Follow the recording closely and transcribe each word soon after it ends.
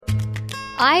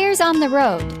Eyres on the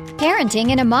Road,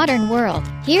 Parenting in a Modern World.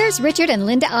 Here's Richard and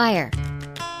Linda Eyre.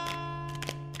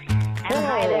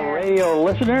 Hello, radio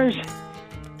listeners.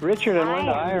 Richard and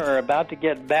Linda Eyre are about to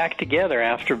get back together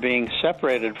after being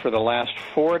separated for the last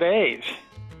 4 days.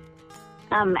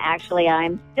 Actually,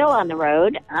 I'm still on the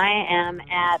road. I am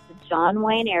at John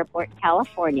Wayne Airport,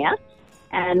 California,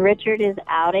 and Richard is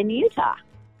out in Utah.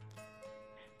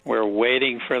 We're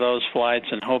waiting for those flights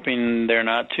and hoping they're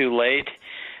not too late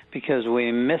because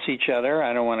we miss each other.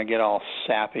 I don't want to get all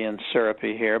sappy and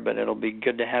syrupy here, but it'll be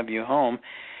good to have you home.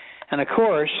 And, of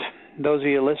course, those of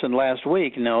you who listened last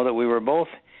week know that we were both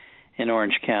in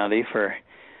Orange County for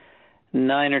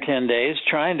 9 or 10 days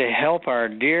trying to help our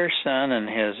dear son and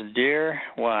his dear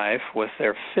wife with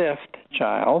their 5th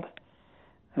child.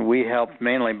 We helped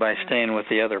mainly by staying with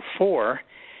the other 4.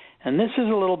 And this is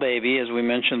a little baby, as we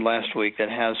mentioned last week, that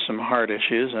has some heart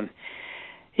issues. And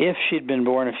if she'd been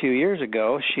born a few years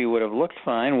ago, she would have looked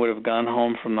fine, would have gone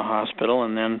home from the hospital,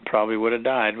 and then probably would have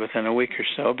died within a week or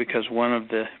so because one of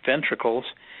the ventricles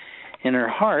in her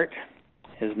heart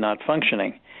is not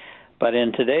functioning. But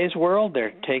in today's world,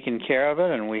 they're taking care of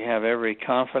it, and we have every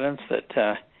confidence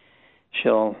that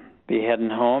she'll be heading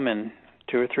home in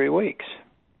 2 or 3 weeks.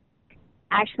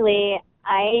 Actually,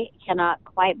 I cannot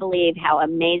quite believe how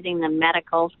amazing the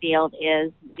medical field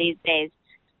is these days.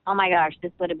 Oh, my gosh,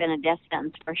 this would have been a death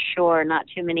sentence for sure not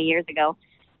too many years ago.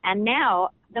 And now,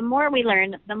 the more we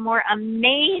learn, the more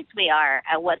amazed we are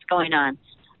at what's going on.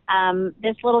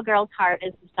 This little girl's heart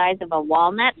is the size of a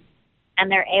walnut, and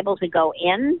they're able to go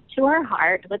into her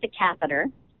heart with a catheter.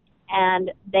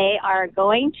 And they are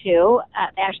going to,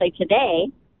 actually today,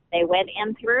 they went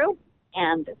in through,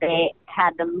 and they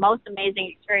had the most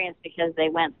amazing experience because they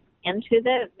went into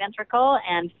the ventricle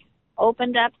and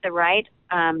opened up the right,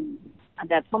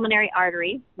 the pulmonary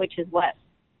artery, which is what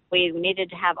we needed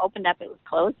to have opened up. It was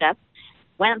closed up.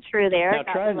 Went through there.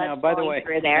 Now, by the way,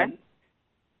 through there.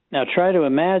 Now try to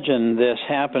imagine this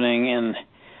happening in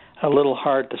a little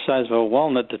heart the size of a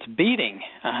walnut that's beating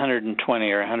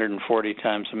 120 or 140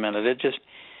 times a minute. It just,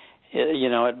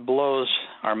 it blows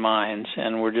our minds,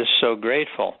 and we're just so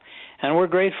grateful. And we're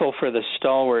grateful for the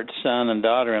stalwart son and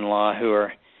daughter-in-law who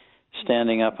are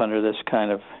standing up under this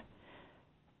kind of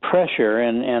pressure,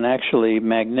 and actually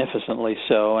magnificently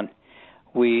so. And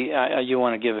you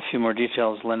want to give a few more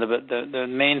details, Linda, but the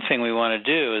main thing we want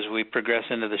to do as we progress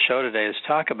into the show today is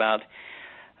talk about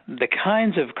the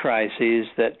kinds of crises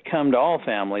that come to all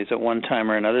families at one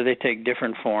time or another. They take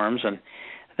different forms, and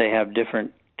they have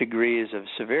different degrees of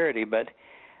severity, but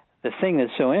the thing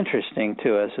that's so interesting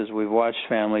to us as we've watched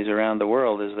families around the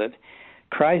world is that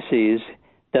crises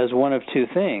does one of two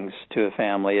things to a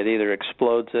family. It either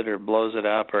explodes it or blows it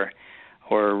up or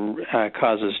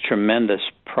causes tremendous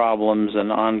problems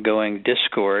and ongoing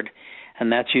discord, and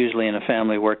that's usually in a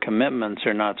family where commitments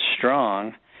are not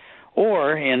strong,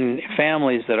 or in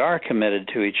families that are committed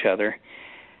to each other.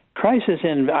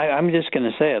 I'm just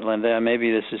going to say it, Linda,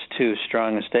 maybe this is too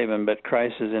strong a statement, but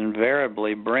crises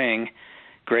invariably bring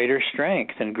greater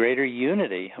strength and greater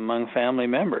unity among family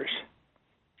members.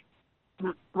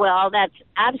 Well, that's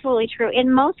absolutely true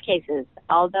in most cases,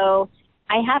 although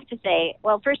I have to say,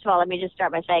 well, first of all, let me just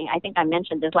start by saying, I think I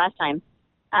mentioned this last time,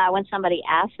 when somebody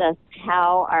asks us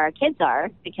how our kids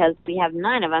are, because we have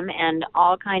 9 of them and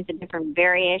all kinds of different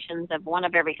variations of one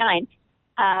of every kind,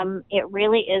 it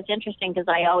really is interesting because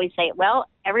I always say, well,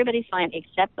 everybody's fine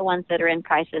except the ones that are in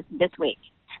crisis this week,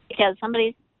 because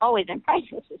somebody's always in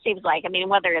crisis, it seems like. I mean,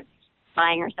 whether it's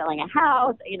buying or selling a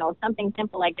house, something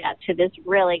simple like that, to this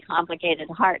really complicated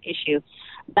heart issue.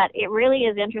 But it really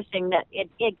is interesting that it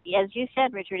as you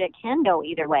said, Richard, it can go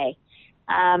either way.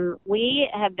 We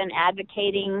have been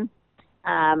advocating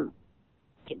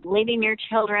leaving your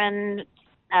children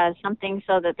something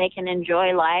so that they can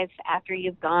enjoy life after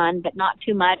you've gone, but not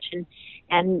too much,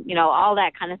 and all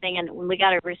that kind of thing. And we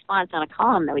got a response on a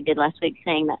column that we did last week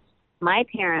saying that my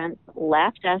parents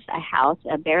left us a house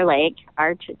at Bear Lake,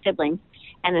 our siblings,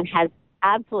 and it has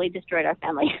absolutely destroyed our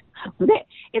family.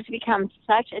 It's become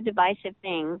such a divisive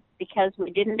thing because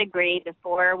we didn't agree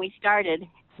before we started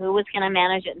who was going to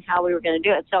manage it and how we were going to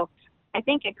do it. So I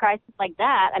think a crisis like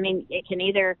that, it can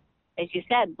either, as you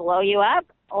said, blow you up,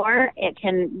 or it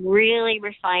can really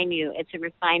refine you. It's a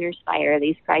refiner's fire,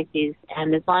 these crises.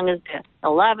 And as long as the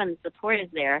love and support is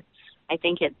there, I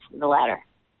think it's the latter.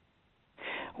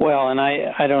 Well, and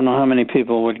I don't know how many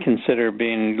people would consider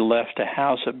being left a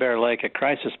house at Bear Lake a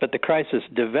crisis, but the crisis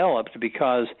developed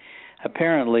because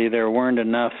apparently there weren't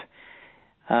enough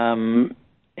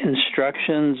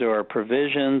instructions or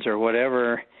provisions or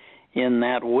whatever in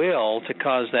that will to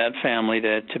cause that family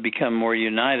to become more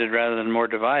united rather than more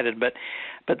divided. But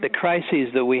But the crises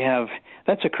that we have,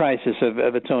 that's a crisis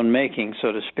of its own making,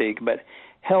 so to speak. But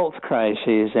health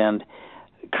crises and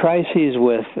crises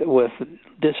with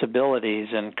disabilities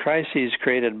and crises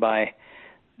created by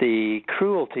the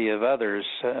cruelty of others,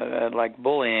 like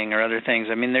bullying or other things.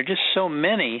 I mean, there are just so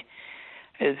many.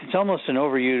 It's almost an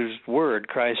overused word,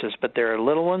 crisis, but there are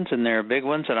little ones and there are big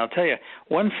ones. And I'll tell you,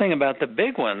 one thing about the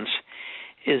big ones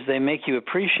is they make you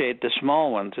appreciate the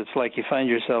small ones. It's like you find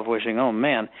yourself wishing, oh,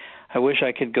 man, I wish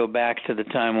I could go back to the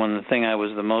time when the thing I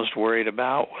was the most worried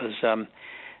about was, that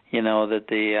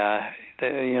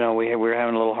we were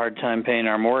having a little hard time paying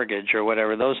our mortgage or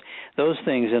whatever. Those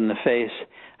things in the face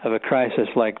of a crisis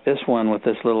like this one with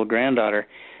this little granddaughter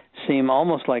seem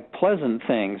almost like pleasant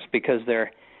things because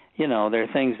they're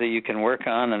things that you can work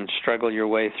on and struggle your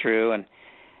way through,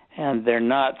 and they're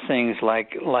not things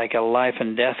like a life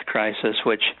and death crisis,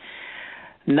 which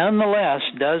nonetheless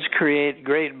does create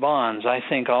great bonds. I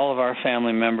think all of our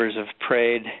family members have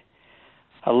prayed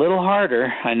a little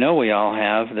harder. I know we all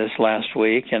have this last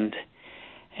week,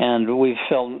 and we've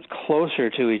felt closer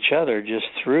to each other just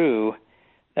through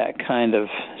that kind of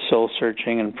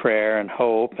soul-searching and prayer and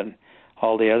hope and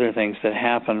all the other things that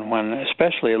happen when,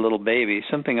 especially a little baby,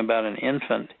 something about an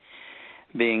infant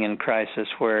being in crisis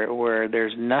where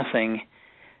there's nothing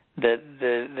that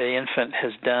the infant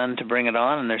has done to bring it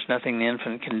on, and there's nothing the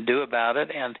infant can do about it,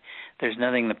 and there's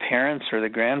nothing the parents or the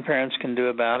grandparents can do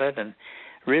about it, and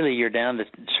really you're down to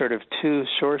sort of two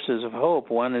sources of hope.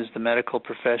 One is the medical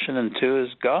profession, and two is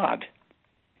God.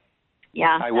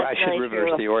 Yeah, I should really reverse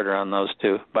true. the order on those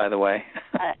two, by the way.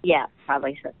 Yeah,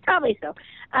 probably so.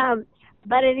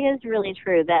 But it is really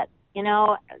true that,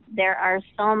 there are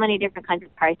so many different kinds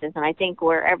of crises, and I think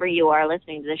wherever you are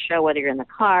listening to this show, whether you're in the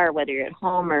car, whether you're at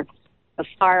home or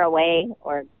far away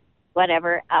or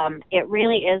whatever, it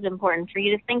really is important for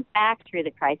you to think back through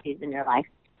the crises in your life.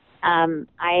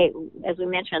 As we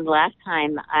mentioned last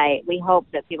time, we hope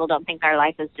that people don't think our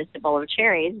life is just a bowl of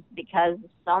cherries, because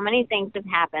so many things have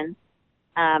happened.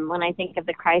 When I think of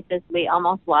the crisis, we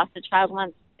almost lost a child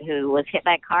once who was hit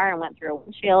by a car and went through a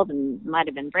windshield and might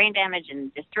have been brain damaged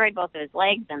and destroyed both of his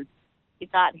legs, and he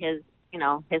thought his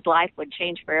life would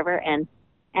change forever. And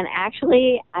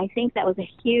actually, I think that was a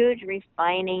huge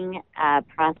refining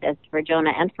process for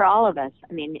Jonah and for all of us.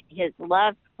 I mean, his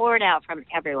love poured out from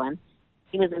everyone.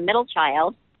 He was a middle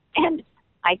child, and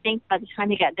I think by the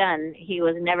time he got done, he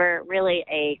was never really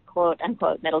a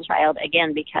quote-unquote middle child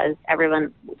again, because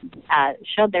everyone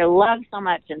showed their love so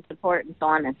much and support and so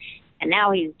on. And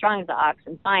now he's strong as an ox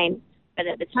and fine, but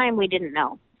at the time we didn't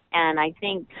know. And I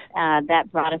think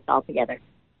that brought us all together.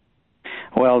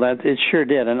 Well, it sure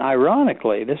did. And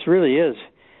ironically, this really is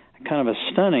kind of a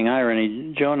stunning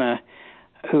irony. Jonah's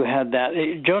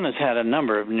had a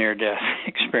number of near-death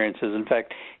experiences. In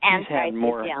fact, he's had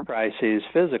more crises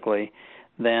physically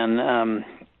than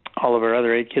all of our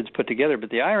other 8 kids put together. But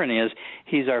the irony is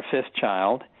he's our 5th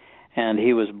child, and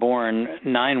he was born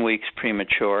 9 weeks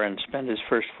premature and spent his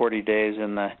first 40 days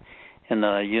in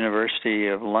the University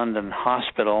of London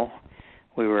hospital.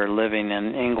 We were living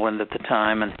in England at the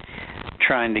time and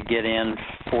trying to get in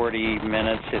 40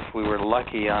 minutes if we were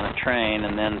lucky on a train,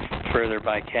 and then further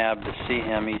by cab to see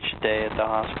him each day at the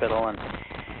hospital.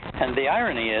 And the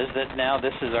irony is that now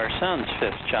this is our son's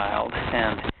 5th child,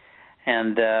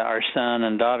 and our son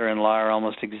and daughter-in-law are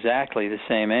almost exactly the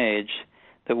same age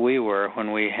that we were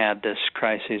when we had this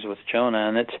crisis with Jonah.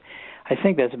 And I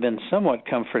think that's been somewhat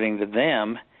comforting to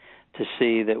them to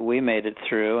see that we made it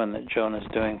through and that Jonah's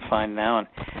doing fine now. And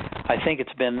I think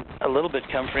it's been a little bit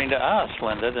comforting to us,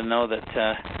 Linda, to know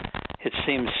that it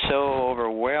seems so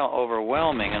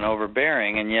overwhelming and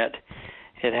overbearing, and yet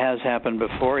it has happened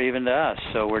before, even to us.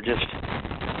 So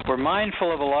we're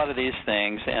mindful of a lot of these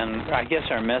things, and I guess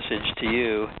our message to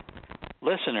you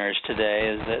listeners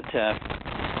today is that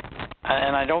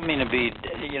and I don't mean to be,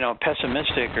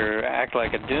 pessimistic or act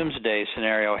like a doomsday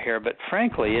scenario here, but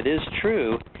frankly, it is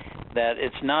true that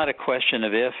it's not a question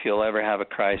of if you'll ever have a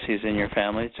crisis in your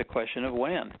family. It's a question of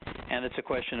when, and it's a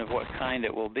question of what kind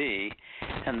it will be.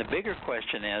 And the bigger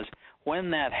question is, when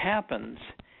that happens,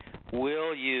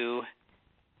 will you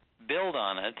build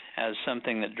on it as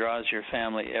something that draws your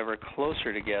family ever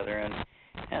closer together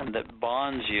and that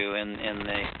bonds you in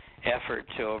the effort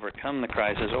to overcome the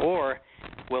crisis, or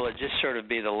will it just sort of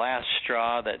be the last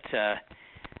straw that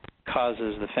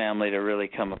causes the family to really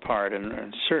come apart?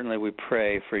 And certainly we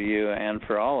pray for you and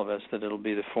for all of us that it'll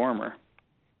be the former.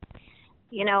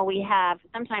 We have,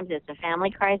 sometimes it's a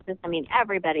family crisis. I mean,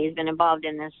 everybody's been involved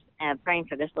in this, praying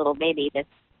for this little baby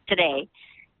today.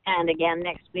 And again,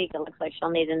 next week, it looks like she'll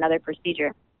need another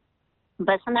procedure.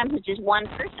 But sometimes it's just one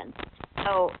person.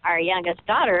 So our youngest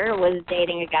daughter was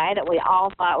dating a guy that we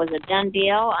all thought was a done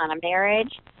deal on a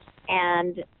marriage,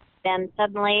 and then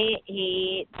suddenly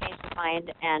he changed his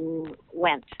mind and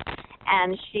went.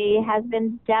 And she has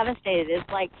been devastated. It's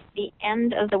like the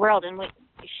end of the world. And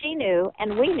she knew,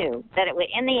 and we knew, that it would,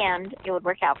 in the end, it would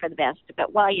work out for the best.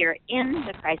 But while you're in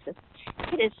the crisis,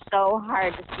 it is so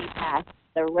hard to see past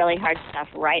the really hard stuff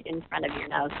right in front of your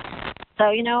nose. So,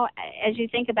 as you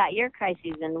think about your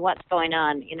crises and what's going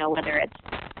on, whether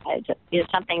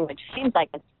it's something which seems like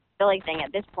a silly thing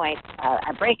at this point,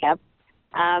 a breakup,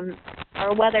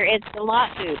 or whether it's a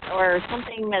lawsuit or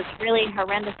something that's really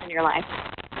horrendous in your life,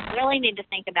 you really need to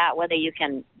think about whether you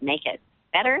can make it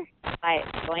better by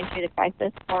going through the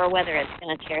crisis or whether it's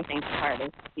going to tear things apart,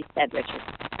 as you said, Richard.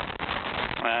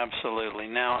 Absolutely.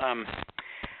 Now,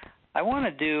 I want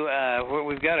to do,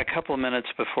 we've got a couple of minutes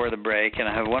before the break, and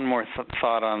I have one more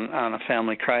thought on a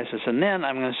family crisis, and then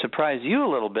I'm going to surprise you a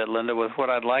little bit, Linda, with what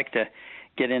I'd like to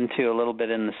get into a little bit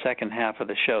in the second half of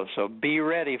the show. So be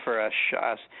ready for I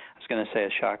was going to say a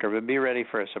shocker, but be ready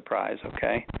for a surprise,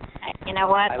 okay? You know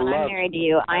what? When I'm married to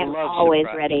you, I'm always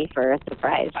ready for a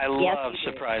surprise. I love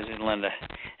surprising Linda.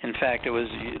 In fact, it was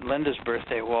Linda's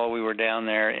birthday while we were down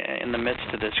there in the midst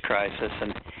of this crisis,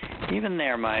 and even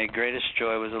there, my greatest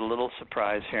joy was a little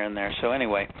surprise here and there. So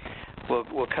anyway,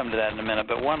 we'll come to that in a minute.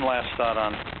 But one last thought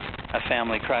on a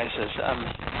family crisis.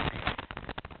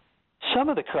 Some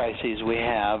of the crises we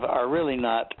have are really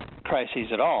not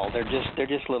crises at all. They're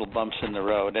just little bumps in the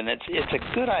road, and it's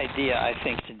a good idea, I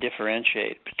think, to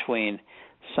differentiate between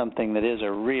something that is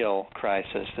a real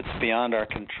crisis that's beyond our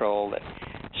control, that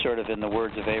sort of, in the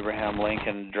words of Abraham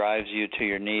Lincoln, drives you to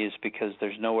your knees because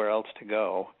there's nowhere else to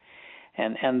go,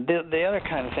 and the other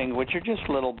kind of thing, which are just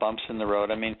little bumps in the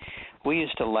road. I mean, we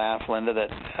used to laugh, Linda,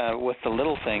 that with the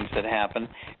little things that happen,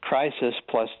 crisis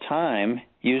plus time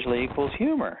usually equals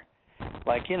humor.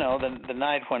 Like, the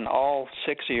night when all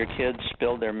 6 of your kids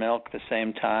spilled their milk the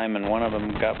same time and one of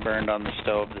them got burned on the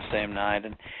stove the same night,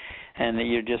 and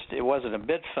it wasn't a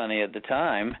bit funny at the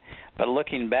time, but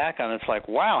looking back on it, it's like,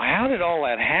 wow, how did all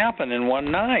that happen in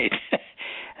one night?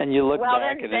 And you look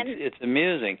back and it's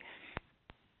amusing.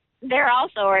 There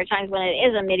also are times when it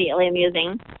is immediately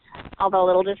amusing, although a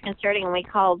little disconcerting. And we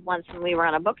called once when we were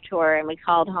on a book tour, and we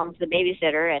called home to the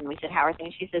babysitter, and we said, how are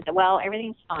things? She said, well,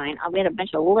 everything's fine. We had a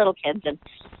bunch of little kids, and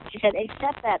she said,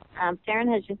 except that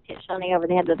Farron has just hit Shoni over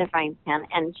the head with a frying pan,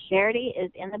 and Charity is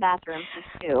in the bathroom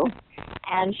for 2,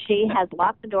 and she has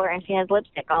locked the door, and she has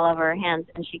lipstick all over her hands,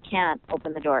 and she can't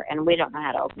open the door, and we don't know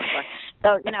how to open the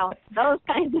door. So, those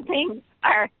kinds of things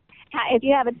are... If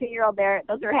you have a 2-year-old there,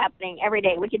 those are happening every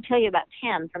day. We could tell you about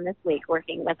 10 from this week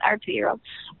working with our 2-year-old.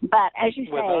 But as you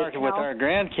say, with our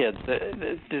grandkids,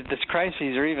 these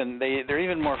crises are they're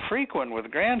even more frequent with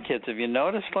grandkids. Have you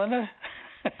noticed, Linda?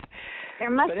 There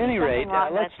must but at any rate,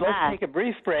 let's take a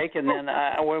brief break, and then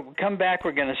we'll come back.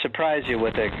 We're going to surprise you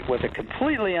with a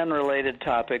completely unrelated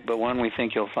topic, but one we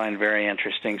think you'll find very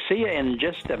interesting. See you in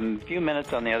just a few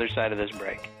minutes on the other side of this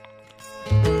break.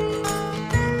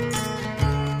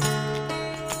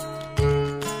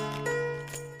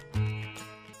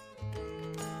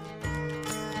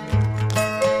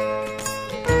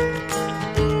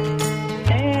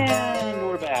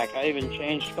 I even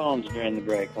changed phones during the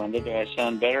break, Linda. Do I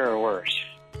sound better or worse?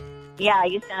 Yeah,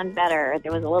 you sound better.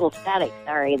 There was a little static,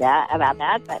 sorry about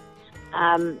that. But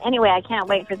anyway, I can't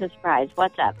wait for the surprise.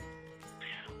 What's up?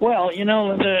 Well,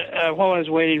 Linda, while I was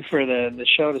waiting for the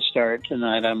show to start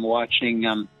tonight, I'm watching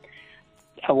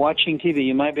TV.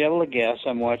 You might be able to guess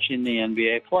I'm watching the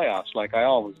NBA playoffs like I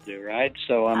always do, right?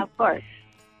 So of course.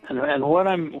 And what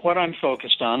I'm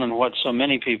focused on, and what so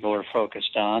many people are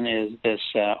focused on, is this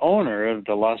owner of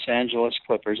the Los Angeles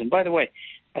Clippers. And by the way,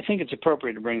 I think it's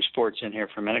appropriate to bring sports in here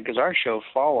for a minute because our show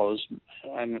follows,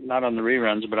 not on the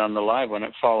reruns, but on the live one,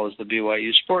 it follows the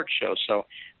BYU Sports Show. So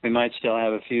we might still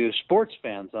have a few sports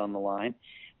fans on the line.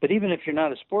 But even if you're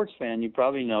not a sports fan, you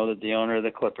probably know that the owner of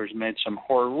the Clippers made some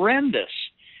horrendous,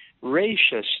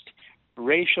 racial,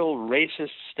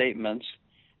 racist statements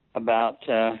about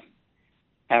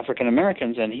African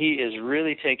Americans, and he is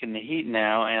really taking the heat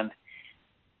now, and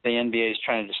the NBA is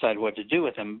trying to decide what to do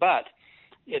with him. But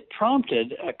it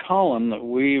prompted a column that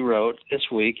we wrote this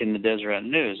week in the Deseret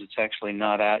News. It's actually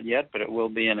not out yet, but it will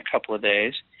be in a couple of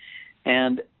days.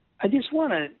 And I just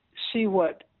want to see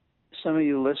what some of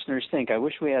you listeners think. I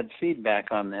wish we had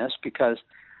feedback on this because,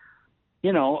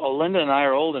 Linda and I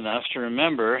are old enough to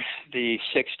remember the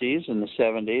 60s and the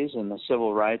 70s and the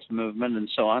civil rights movement and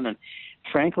so on. And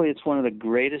frankly, it's one of the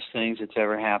greatest things that's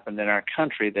ever happened in our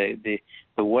country.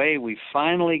 The way we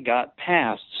finally got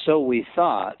past, so we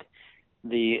thought,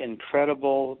 the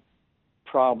incredible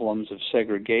problems of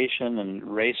segregation and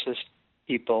racist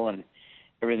people and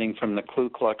everything from the Ku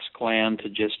Klux Klan to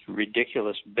just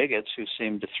ridiculous bigots who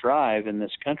seemed to thrive in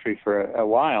this country for a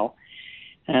while.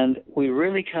 And we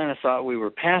really kind of thought we were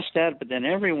past that, but then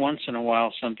every once in a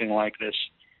while something like this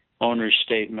owner's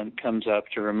statement comes up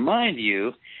to remind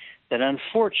you that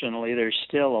unfortunately there's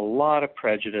still a lot of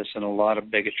prejudice and a lot of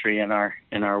bigotry in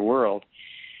our world.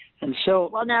 And so,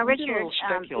 well, now, Richard,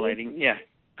 speculating. Yeah,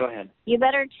 go ahead. You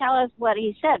better tell us what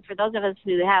he said. For those of us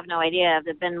who have no idea,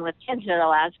 have been with kids for the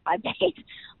last 5 days.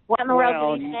 What in the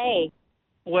world did he say?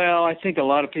 Well, I think a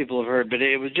lot of people have heard, but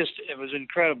it was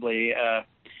incredibly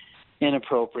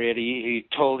inappropriate.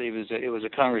 It was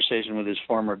a conversation with his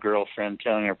former girlfriend,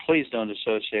 telling her, please don't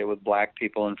associate with black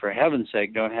people, and for heaven's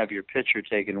sake, don't have your picture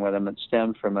taken with them. It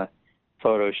stemmed from a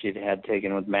photo she'd had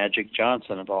taken with Magic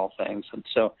Johnson, of all things. And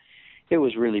so it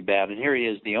was really bad. And here he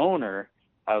is, the owner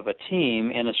of a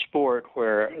team in a sport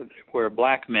where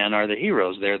black men are the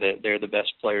heroes. They're the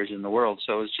best players in the world.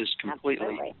 So it's just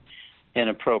completely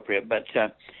inappropriate. But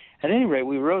at any rate,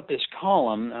 we wrote this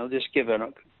column. I'll just give a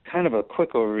kind of a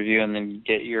quick overview and then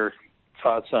get your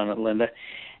thoughts on it, Linda.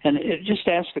 And it just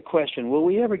asks the question, will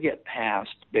we ever get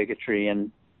past bigotry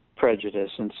and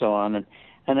prejudice and so on?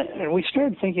 And we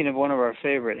started thinking of one of our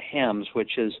favorite hymns,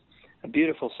 which is a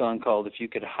beautiful song called If You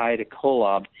Could Hide a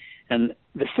Kolob. And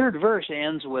the third verse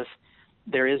ends with,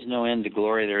 there is no end to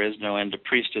glory, there is no end to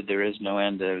priesthood, there is no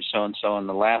end to so-and-so. And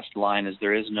the last line is,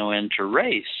 there is no end to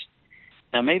race.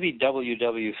 Now, maybe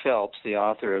W. Phelps, the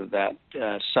author of that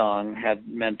song, had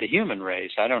meant the human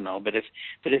race. I don't know. But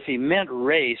if he meant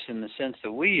race in the sense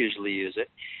that we usually use it,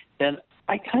 then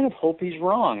I kind of hope he's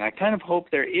wrong. I kind of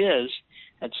hope there is,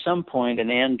 at some point,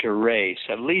 an end to race,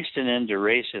 at least an end to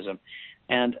racism.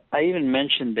 And I even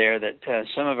mentioned there that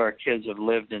some of our kids have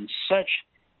lived in such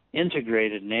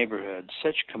integrated neighborhoods,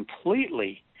 such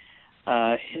completely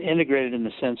integrated in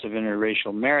the sense of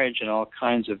interracial marriage and all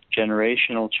kinds of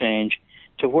generational change,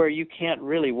 to where you can't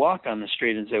really walk on the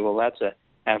street and say, well, that's a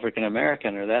African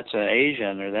American, or that's an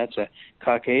Asian, or that's a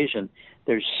Caucasian.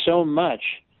 There's so much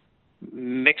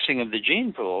mixing of the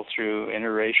gene pool through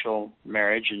interracial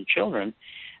marriage and children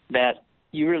that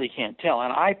you really can't tell.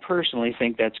 And I personally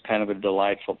think that's kind of a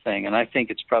delightful thing, and I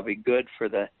think it's probably good for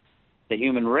the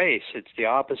human race. It's the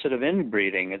opposite of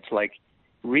inbreeding. It's like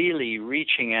really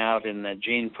reaching out in the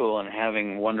gene pool and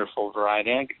having wonderful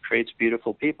variety, and it creates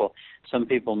beautiful people. Some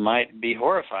people might be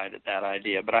horrified at that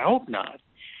idea, but I hope not,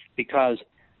 because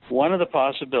one of the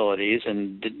possibilities,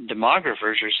 and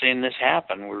demographers are seeing this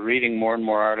happen, we're reading more and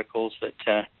more articles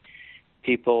that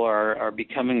people are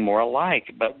becoming more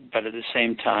alike, but at the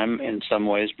same time, in some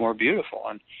ways, more beautiful.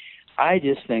 And I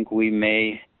just think we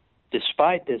may,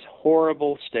 despite this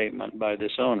horrible statement by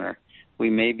this owner,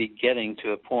 we may be getting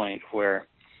to a point where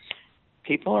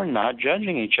people are not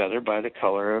judging each other by the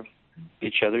color of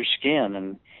each other's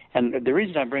skin. And the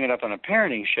reason I bring it up on a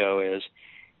parenting show is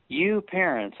you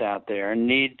parents out there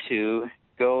need to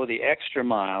go the extra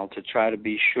mile to try to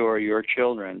be sure your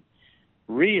children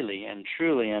really and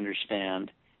truly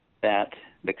understand that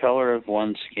the color of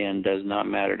one's skin does not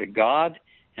matter to God,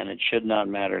 and it should not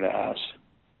matter to us.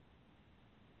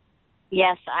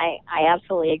 Yes, I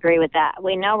absolutely agree with that.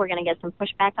 We know we're going to get some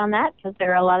pushback on that because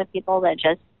there are a lot of people that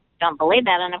just don't believe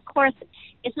that. And, of course,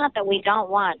 it's not that we don't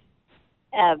want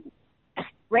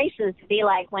races to be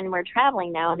like when we're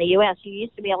traveling now in the U.S. You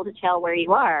used to be able to tell where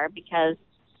you are because,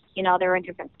 there were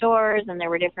different stores and there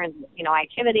were different,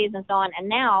 activities and so on. And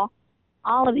now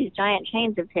all of these giant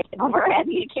chains have taken over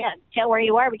and you can't tell where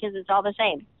you are because it's all the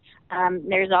same.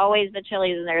 There's always the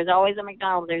Chili's and there's always the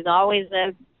McDonald's, there's always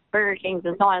the Burger Kings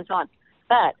and so on and so on.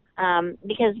 But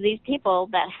because these people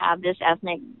that have these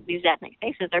ethnic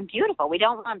faces are beautiful, we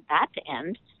don't want that to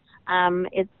end.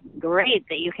 It's great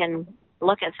that you can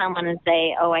look at someone and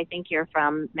say, oh, I think you're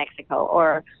from Mexico,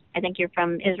 or I think you're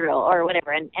from Israel, or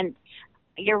whatever. And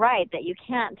you're right that you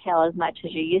can't tell as much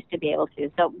as you used to be able to.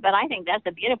 So, but I think that's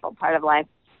a beautiful part of life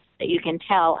that you can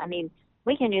tell. I mean,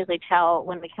 we can usually tell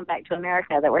when we come back to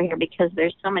America that we're here because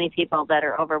there's so many people that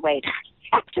are overweight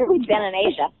after we've been in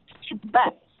Asia.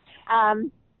 But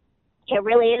it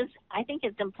really is. I think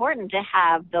it's important to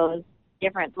have those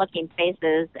different looking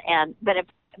faces,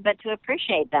 but to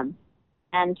appreciate them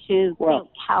and to think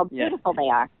how beautiful they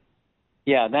are.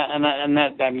 Yeah,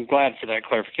 I'm glad for that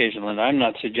clarification, Linda. I'm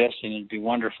not suggesting it'd be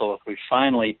wonderful if we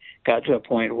finally got to a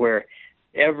point where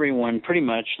everyone pretty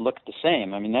much looked the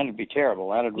same. I mean, that'd be terrible.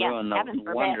 That'd ruin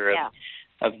the wonder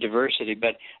of diversity.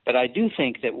 But I do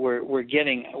think that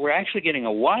we're actually getting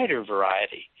a wider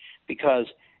variety because,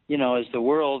 as the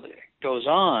world goes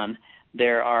on,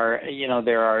 what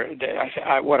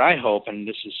I hope, and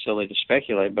this is silly to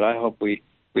speculate, but I hope we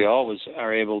always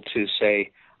are able to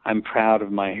say, I'm proud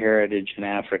of my heritage in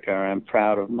Africa, or I'm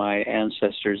proud of my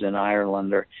ancestors in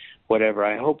Ireland, or whatever.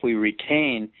 I hope we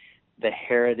retain the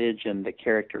heritage and the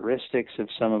characteristics of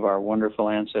some of our wonderful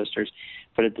ancestors,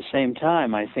 but at the same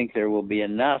time, I think there will be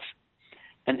enough.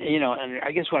 And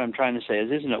I guess what I'm trying to say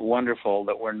is, isn't it wonderful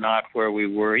that we're not where we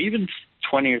were even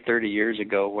 20 or 30 years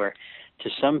ago, where to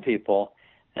some people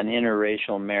an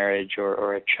interracial marriage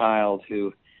or a child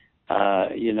who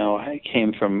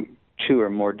came from two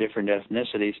or more different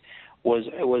ethnicities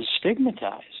was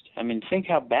stigmatized. I mean, think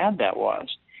how bad that was.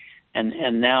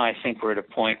 And now I think we're at a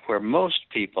point where most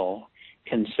people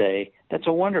can say that's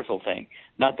a wonderful thing.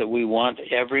 Not that we want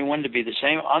everyone to be the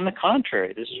same. On the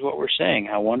contrary, this is what we're saying,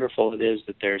 how wonderful it is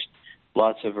that there's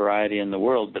lots of variety in the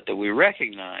world, but that we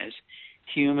recognize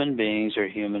human beings are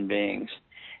human beings.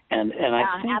 And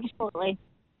I think, absolutely.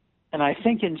 And I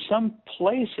think in some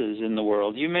places in the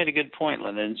world, you made a good point,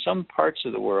 Linda, in some parts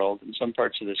of the world, in some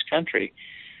parts of this country,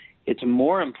 it's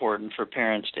more important for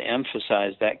parents to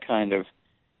emphasize that kind of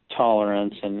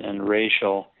tolerance and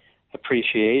racial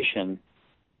appreciation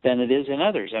than it is in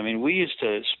others. I mean, we used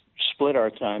to split our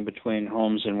time between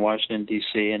homes in Washington,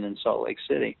 D.C. and in Salt Lake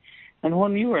City. And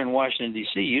when you were in Washington,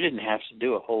 D.C., you didn't have to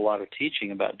do a whole lot of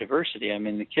teaching about diversity. I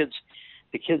mean, the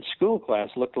kids' school class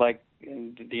looked like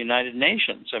the United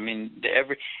Nations. I mean,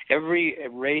 every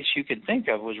race you could think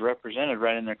of was represented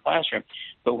right in their classroom.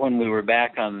 But when we were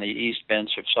back on the East Bench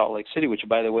of Salt Lake City, which,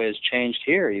 by the way, has changed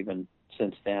here even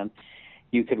since then,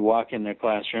 you could walk in their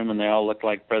classroom and they all looked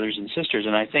like brothers and sisters.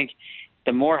 And I think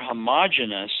the more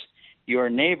homogeneous your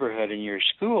neighborhood and your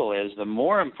school is, the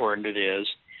more important it is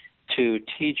to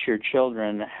teach your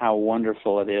children how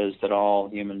wonderful it is that all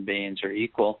human beings are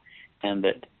equal, and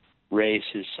that race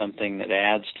is something that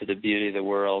adds to the beauty of the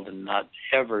world and not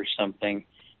ever something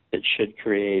that should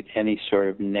create any sort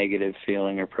of negative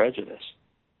feeling or prejudice.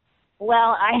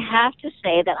 Well, I have to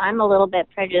say that I'm a little bit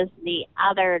prejudiced the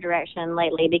other direction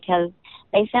lately, because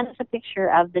they sent us a picture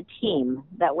of the team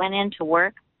that went into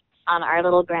work on our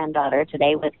little granddaughter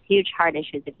today with huge heart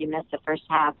issues. If you missed the first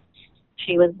half,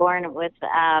 she was born with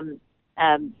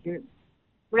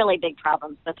really big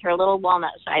problems with her little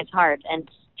walnut-sized heart, and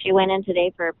she went in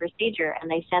today for a procedure, and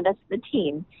they sent us the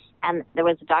team, and there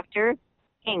was Dr.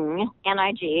 King,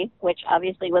 N-I-G, which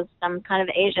obviously was some kind of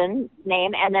Asian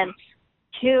name, and then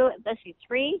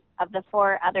three of the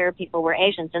four other people were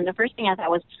Asians. And the first thing I thought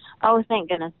was, oh, thank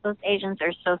goodness, those Asians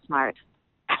are so smart.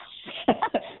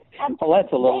 Well,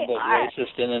 that's a little bit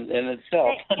racist in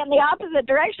itself. In the opposite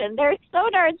direction. They're so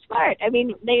darn smart. I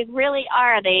mean, they really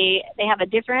are. They have a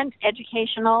different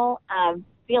educational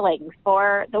feeling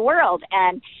for the world,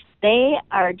 and they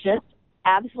are just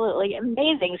absolutely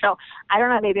amazing. So I don't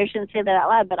know, maybe I shouldn't say that out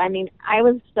loud, but I mean, I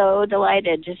was so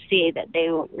delighted to see that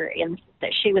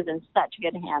that she was in such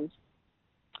good hands.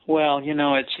 Well,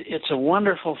 it's a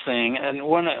wonderful thing, and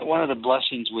one of the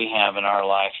blessings we have in our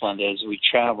life, Linda, is we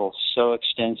travel so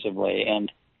extensively,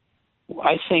 and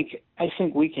I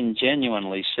think we can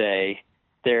genuinely say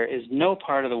there is no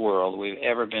part of the world we've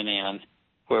ever been in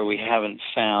where we haven't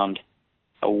found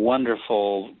a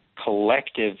wonderful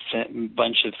collective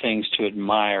bunch of things to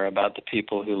admire about the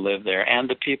people who live there and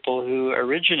the people who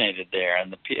originated there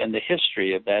and the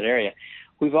history of that area.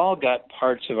 We've all got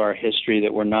parts of our history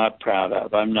that we're not proud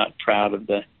of. I'm not proud of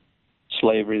the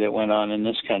slavery that went on in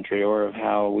this country or of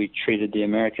how we treated the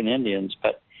American Indians.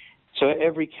 But so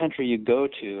every country you go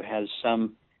to has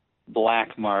some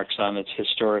black marks on its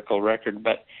historical record.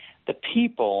 But the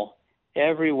people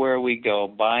everywhere we go,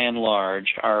 by and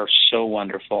large, are so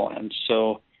wonderful and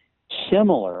so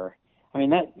similar. I mean,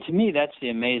 to me, that's the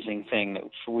amazing thing, that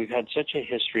we've had such a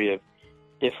history of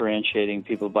differentiating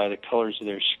people by the colors of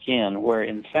their skin, where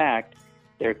in fact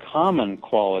their common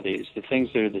qualities, the things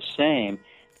that are the same,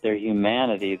 their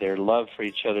humanity, their love for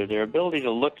each other, their ability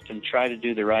to look and try to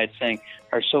do the right thing,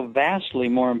 are so vastly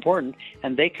more important,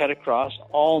 and they cut across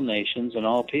all nations and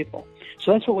all people.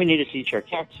 So that's what we need to teach our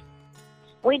kids.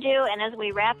 We do, and as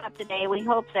we wrap up today, we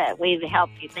hope that we've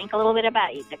helped you think a little bit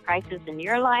about the crisis in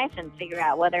your life and figure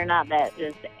out whether or not that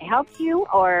has helped you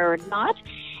or not.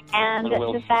 And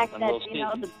the fact that,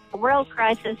 the world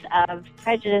crisis of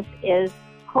prejudice is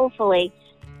hopefully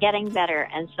getting better,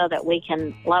 and so that we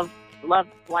can love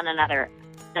one another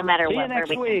no matter what. See you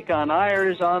next week on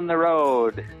Eyres on the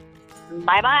Road.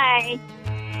 Bye-bye.